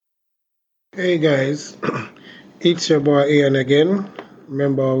Hey guys, it's your boy Ian again.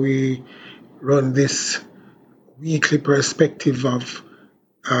 Remember, we run this weekly perspective of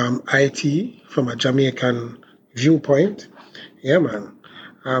IT from a Jamaican viewpoint. Yeah,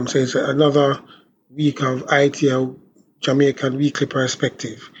 man. So it's another week of IT, a Jamaican weekly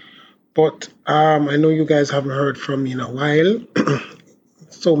perspective. But I know you guys haven't heard from me in a while.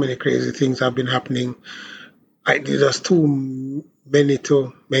 So many crazy things have been happening. There's just too many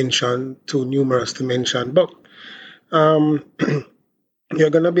to mention, too numerous to mention. But um, there are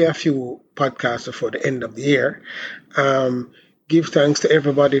going to be a few podcasts before the end of the year. Um, give thanks to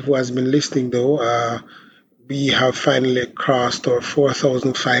everybody who has been listening, though. We have finally crossed our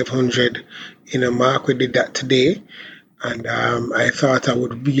 4,500 in a mark. We did that today. And I thought I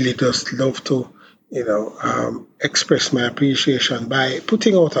would really just love to, express my appreciation by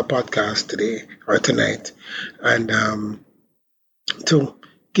putting out a podcast today or tonight. And to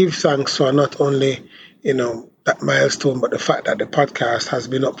give thanks for not only, that milestone, but the fact that the podcast has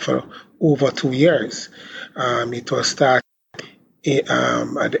been up for over 2 years. It was started at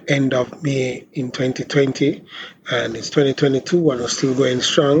the end of May in 2020, and it's 2022, and we're still going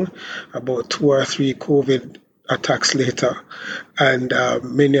strong. About two or three COVID attacks later, and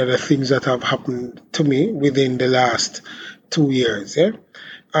many other things that have happened to me within the last 2 years. Yeah.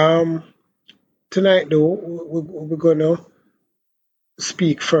 Um, Tonight, though, we're going to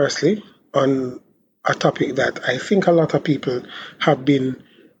speak firstly on a topic that I think a lot of people have been,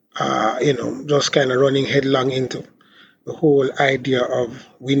 just kind of running headlong into the whole idea of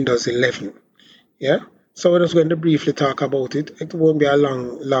Windows 11. Yeah. So we're just going to briefly talk about it. It won't be a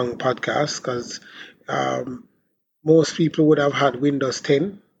long podcast because um, most people would have had Windows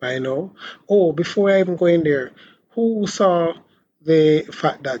 10 by now. Oh, before I even go in there, who saw the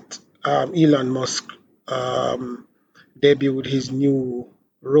fact that Elon Musk um, debuted his new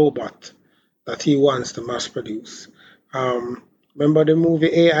robot that he wants to mass produce? Remember the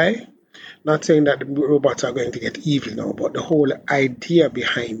movie AI? Not saying that the robots are going to get evil now, but the whole idea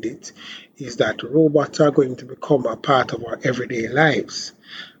behind it is that robots are going to become a part of our everyday lives.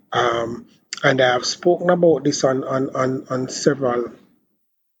 Um, and I have spoken about this on several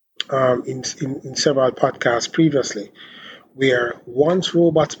in several podcasts previously, where once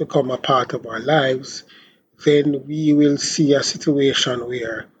robots become a part of our lives, then we will see a situation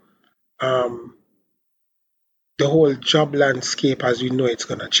where um, the whole job landscape as we know it's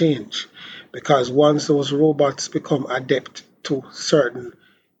going to change. Because once those robots become adept to certain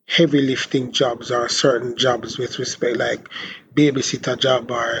heavy lifting jobs or certain jobs with respect, like babysitter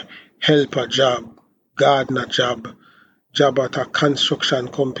job or helper job, gardener job, job at a construction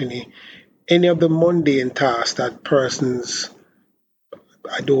company, any of the mundane tasks that persons,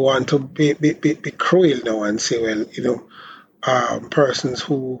 I don't want to be cruel now and say, well, persons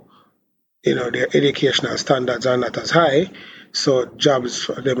who their educational standards are not as high, so jobs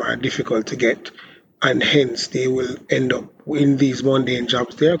for them are difficult to get, and hence they will end up in these mundane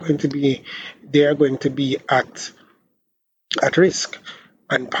jobs. They are going to be at risk.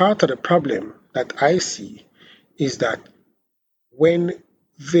 And part of the problem that I see is that when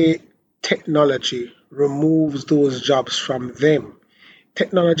the technology removes those jobs from them,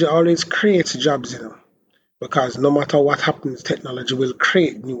 technology always creates jobs, because no matter what happens, technology will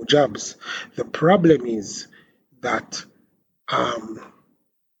create new jobs. The problem is that um,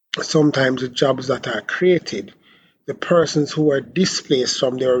 sometimes the jobs that are created, the persons who are displaced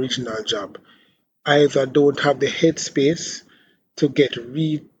from their original job either don't have the headspace to get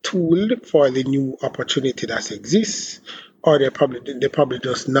retooled for the new opportunity that exists, or they're probably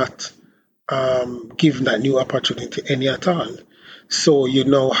just not given that new opportunity any at all. So you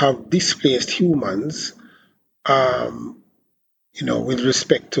now have displaced humans um, with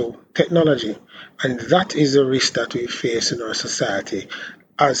respect to technology. And that is a risk that we face in our society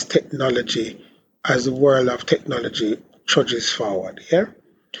as technology, as the world of technology trudges forward. Yeah.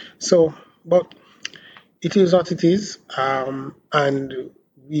 So, but it is what it is. And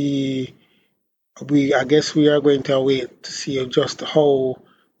we, I guess we are going to wait to see just how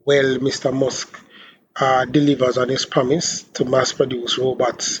well Mr. Musk delivers on his promise to mass produce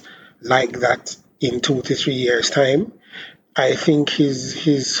robots like that in 2 to 3 years' time. I think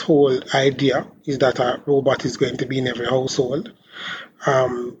his whole idea is that a robot is going to be in every household,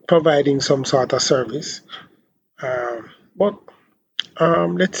 providing some sort of service. But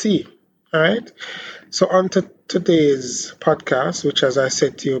let's see. All right. So on to today's podcast, which, as I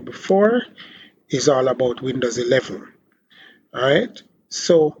said to you before, is all about Windows 11. All right.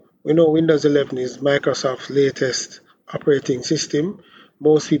 So we know Windows 11 is Microsoft's latest operating system.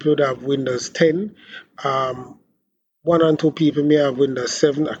 Most people would have Windows 10. Um, one and two people may have Windows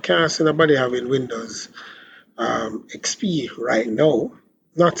 7. I can't see nobody having Windows XP right now.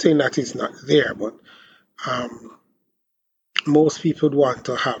 Not saying that it's not there, but most people want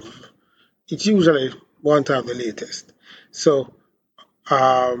to have, it's usually want to have the latest. So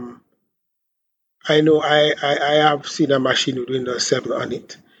um, I know I have seen a machine with Windows 7 on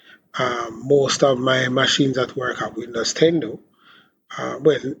it. Most of my machines at work have Windows 10 though.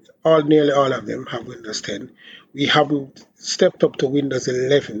 Nearly all of them have Windows 10. We haven't stepped up to Windows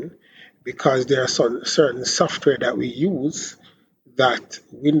 11 because there are some certain software that we use that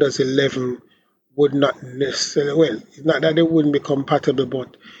Windows 11 would not necessarily, well, it's not that they wouldn't be compatible,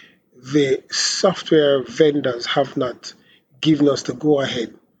 but the software vendors have not given us the go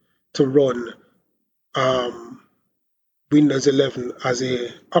ahead to run Windows 11 as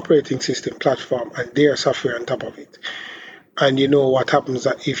a operating system platform and their software on top of it. And you know what happens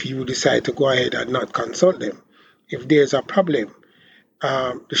that if you decide to go ahead and not consult them, if there's a problem,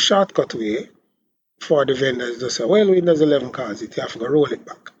 the shortcut way for the vendors to say, well, Windows 11 caused it, you have to go roll it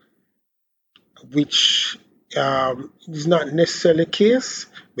back, which is not necessarily the case,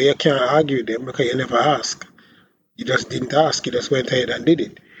 but you can't argue with them because you never ask. You just didn't ask, you just went ahead and did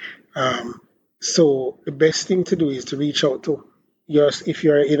it. So the best thing to do is to reach out to if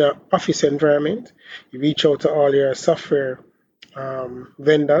you're in an office environment, you reach out to all your software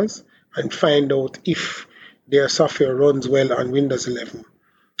vendors and find out if their software runs well on Windows 11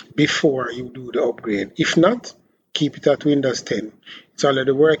 before you do the upgrade. If not, keep it at Windows 10. It's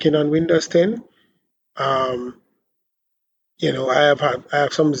already working on Windows 10. I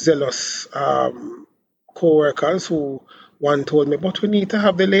have some zealous co-workers who one told me, but we need to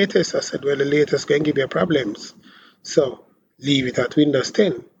have the latest. I said, well, the latest can give you problems. So leave it at Windows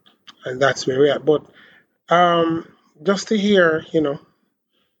 10. And that's where we're at. But just to hear,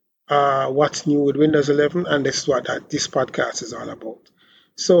 what's new with Windows 11, and this is what this podcast is all about.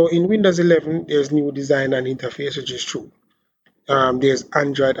 So in Windows 11, there's new design and interface, which is true. There's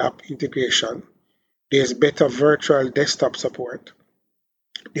Android app integration. There's better virtual desktop support.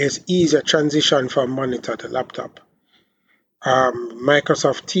 There's easier transition from monitor to laptop.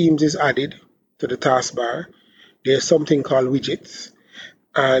 Microsoft Teams is added to the taskbar. There's something called widgets,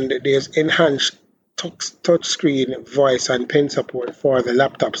 and there's enhanced touchscreen voice and pen support for the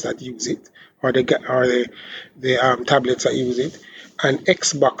laptops that use it, or the tablets that use it, and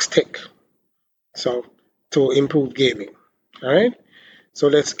Xbox Tech, so to improve gaming. All right, so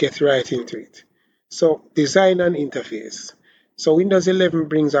let's get right into it. So design and interface. So Windows 11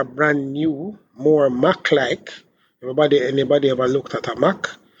 brings a brand new, more Mac-like. Anybody ever looked at a Mac?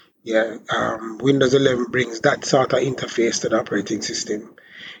 Yeah, Windows 11 brings that sort of interface to the operating system.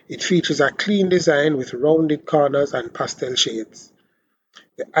 It features a clean design with rounded corners and pastel shades.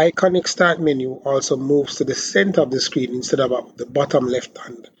 The iconic start menu also moves to the center of the screen instead of the bottom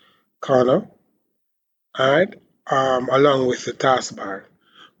left-hand corner, and along with the taskbar.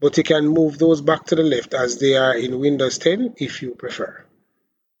 But you can move those back to the left as they are in Windows 10 if you prefer.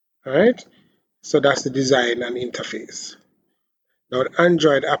 All right, so that's the design and interface. Now, the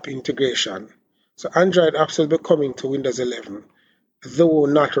Android app integration. So Android apps will be coming to Windows 11, though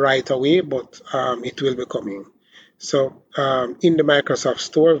not right away, but it will be coming. So in the Microsoft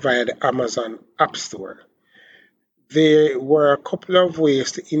Store via the Amazon App Store. There were a couple of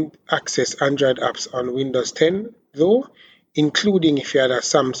ways to access Android apps on Windows 10, though, including if you had a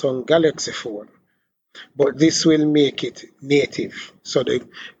Samsung Galaxy phone. But this will make it native. So the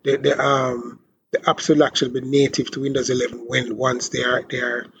apps will actually be native to Windows 11 once they are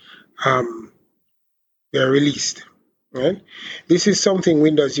released. Right? This is something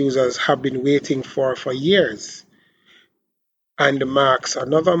Windows users have been waiting for years, and marks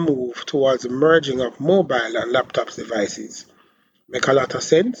another move towards merging of mobile and laptop devices. Make a lot of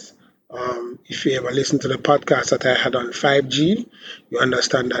sense. If you ever listen to the podcast that I had on 5G, you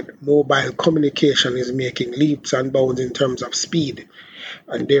understand that mobile communication is making leaps and bounds in terms of speed,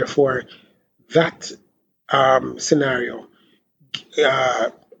 and therefore that scenario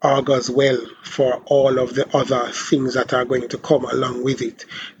augurs well for all of the other things that are going to come along with it.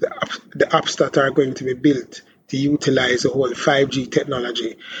 The apps that are going to be built to utilize the whole 5G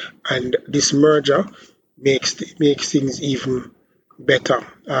technology, and this merger makes things even better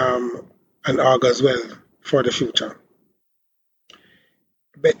and augurs well for the future.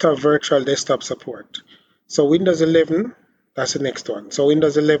 Better virtual desktop support. So Windows 11, that's the next one. So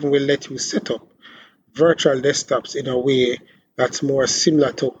Windows 11 will let you set up virtual desktops in a way that's more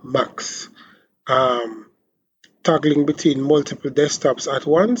similar to Macs, toggling between multiple desktops at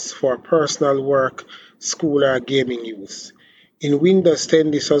once for personal work, school, or gaming use. In Windows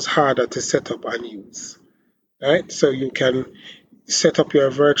 10, this was harder to set up and use. right? So you can set up your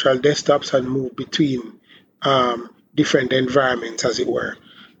virtual desktops and move between different environments, as it were,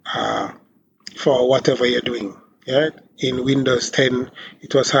 uh, for whatever you're doing. Yeah? In Windows 10,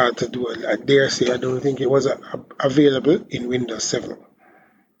 it was hard to do. I dare say I don't think it was available in Windows 7.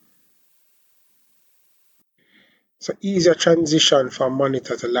 So easier transition from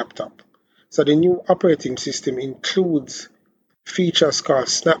monitor to laptop. So the new operating system includes features called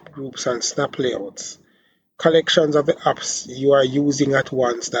snap groups and snap layouts, collections of the apps you are using at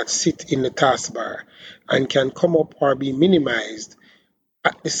once that sit in the taskbar and can come up or be minimized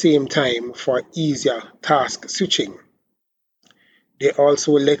at the same time for easier task switching. They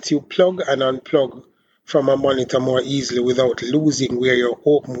also let you plug and unplug from a monitor more easily without losing where your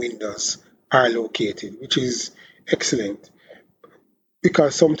open windows are located, which is excellent.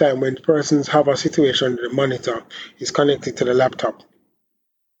 Because sometimes when persons have a situation, the monitor is connected to the laptop,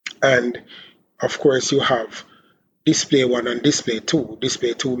 and of course you have display one and display two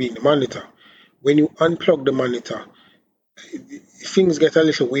being the monitor. When you unplug the monitor, things get a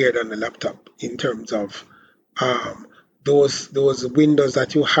little weird on the laptop in terms of um, those windows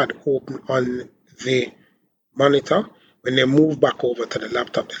that you had open on the monitor. When they move back over to the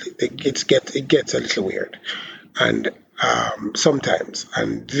laptop, it gets a little weird, and sometimes,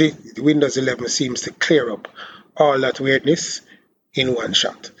 and the Windows 11 seems to clear up all that weirdness in one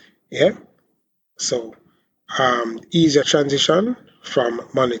shot. Yeah, so easier transition from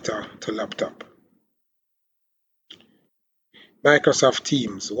monitor to laptop. Microsoft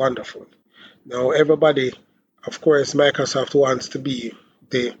Teams, wonderful. Now, everybody, of course, Microsoft wants to be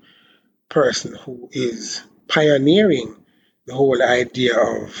the person who is pioneering the whole idea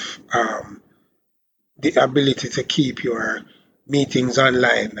of the ability to keep your meetings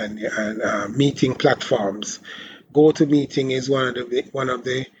online and meeting platforms. GoToMeeting is one of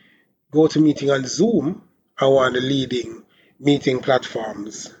the GoToMeeting and Zoom are one of the leading meeting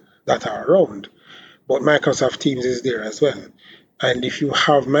platforms that are around. But Microsoft Teams is there as well. And if you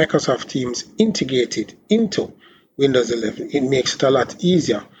have Microsoft Teams integrated into Windows 11, it makes it a lot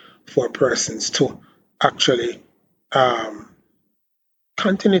easier for persons to actually um,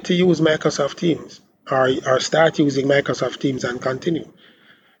 continue to use Microsoft Teams, or start using Microsoft Teams and continue.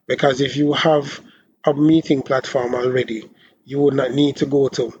 Because if you have a meeting platform already, you would not need to go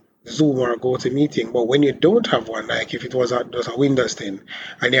to Zoom or GoToMeeting. But when you don't have one, like if it was just a Windows 10,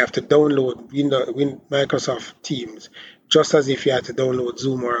 and you have to download Microsoft Teams, just as if you had to download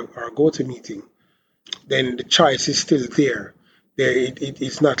Zoom or GoToMeeting, then the choice is still there.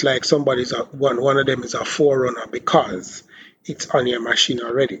 It's not like one of them is a forerunner because it's on your machine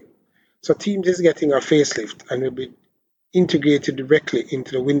already. So Teams is getting a facelift and will be integrated directly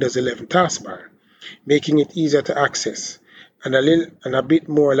into the Windows 11 taskbar, making it easier to access and a bit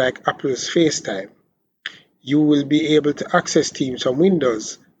more like Apple's FaceTime. You will be able to access Teams from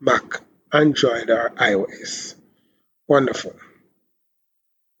Windows, Mac, Android, or iOS. Wonderful.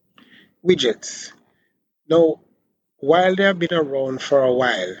 Widgets. Now, while they have been around for a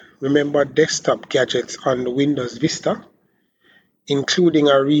while, remember desktop gadgets on the Windows Vista? Including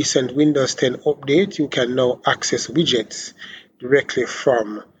a recent Windows 10 update, you can now access widgets directly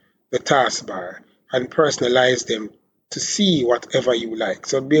from the taskbar and personalize them to see whatever you like.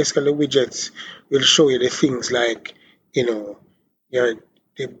 So basically, widgets will show you the things like, your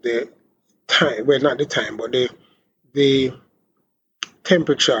the time, well, not the time, but the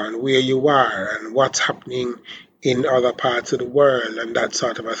temperature and where you are and what's happening in other parts of the world and that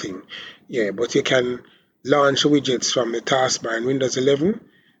sort of a thing. Yeah, but you can launch widgets from the taskbar in Windows 11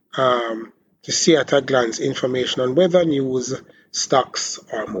 to see at a glance information on weather, news, stocks,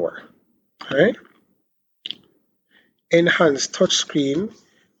 or more. All right. Enhanced touchscreen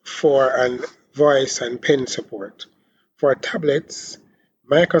for and voice and pen support. For tablets,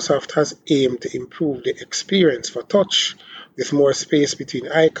 Microsoft has aimed to improve the experience for touch with more space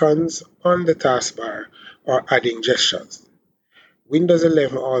between icons on the taskbar or adding gestures. Windows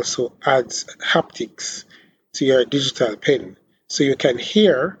 11 also adds haptics to your digital pen so you can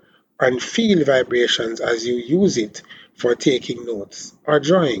hear and feel vibrations as you use it for taking notes or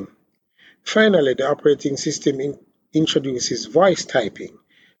drawing. Finally, the operating system introduces voice typing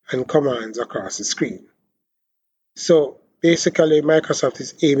and commands across the screen. So basically, Microsoft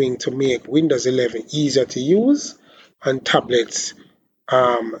is aiming to make Windows 11 easier to use on tablets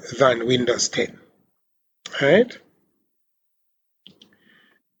than Windows 10. All right?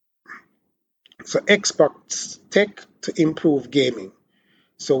 So Xbox Tech to improve gaming.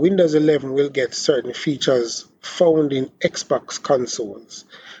 So Windows 11 will get certain features found in Xbox consoles,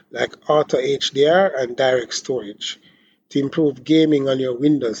 like Auto HDR and Direct Storage, to improve gaming on your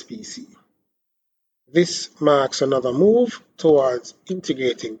Windows PC. This marks another move towards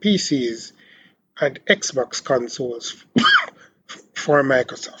integrating PCs and Xbox consoles for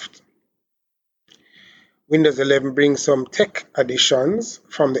Microsoft. Windows 11 brings some tech additions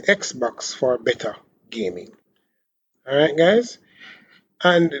from the Xbox for better gaming. Alright guys,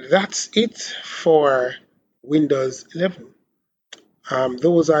 and that's it for Windows 11.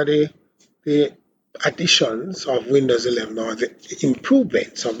 Those are the additions of Windows 11 or the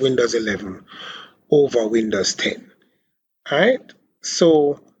improvements of Windows 11 over Windows 10. Alright,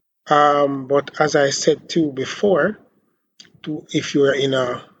 so but as I said too before, if you are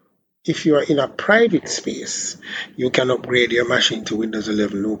in a private space, you can upgrade your machine to Windows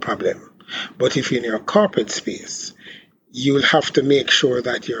 11, no problem. But if you're in your corporate space, you'll have to make sure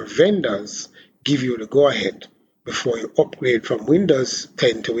that your vendors give you the go-ahead before you upgrade from Windows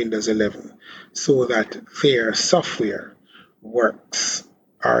 10 to Windows 11 so that their software works,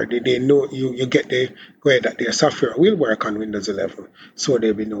 or they know you get the go-ahead that their software will work on Windows 11, so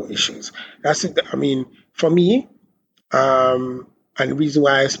there'll be no issues. That's it. I mean, for me, and the reason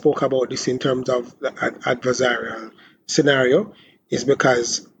why I spoke about this in terms of the adversarial scenario is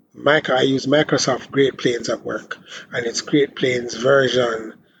because I use Microsoft Great Plains at work, and it's Great Plains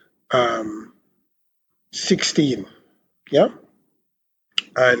version 16. Yeah,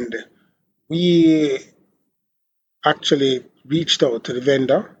 and we actually reached out to the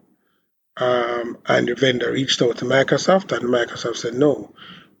vendor, and the vendor reached out to Microsoft, and Microsoft said no.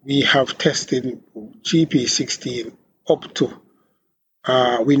 We have tested GP16 up to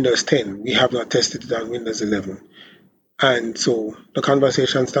Windows 10. We have not tested it on Windows 11. And so the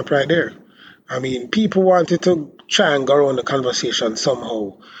conversation stopped right there. I mean, people wanted to try and go around the conversation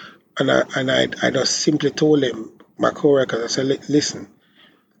somehow. And I just simply told them, my coworkers, I said, listen,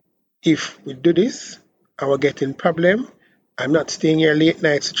 if we do this and we're getting problem, I'm not staying here late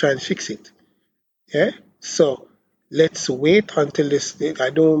nights to try and fix it. Yeah? So let's wait until this. I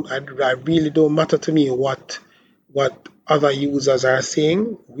really don't matter to me what other users are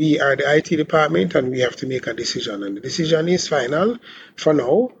saying. We are the IT department and we have to make a decision. And the decision is final for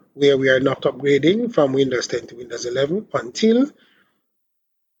now, where we are not upgrading from Windows 10 to Windows 11 until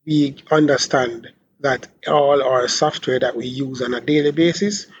we understand that all our software that we use on a daily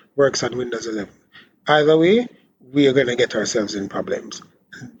basis works on Windows 11. Either way, we are going to get ourselves in problems.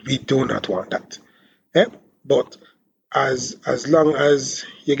 We do not want that. Yeah? But as long as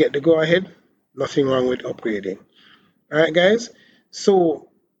you get the go-ahead, nothing wrong with upgrading. All right, guys. So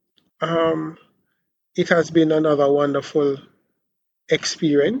it has been another wonderful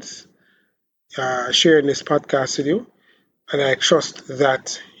experience sharing this podcast with you, and I trust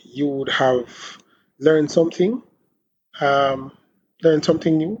that you would have learned something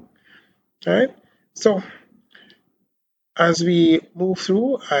new. All right. So as we move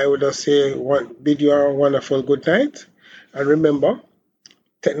through, I would just say bid you a wonderful good night, and remember,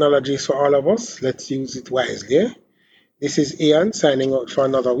 technology is for all of us. Let's use it wisely. This is Ian signing out for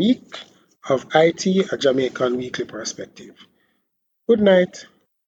another week of IT, a Jamaican Weekly Perspective. Good night.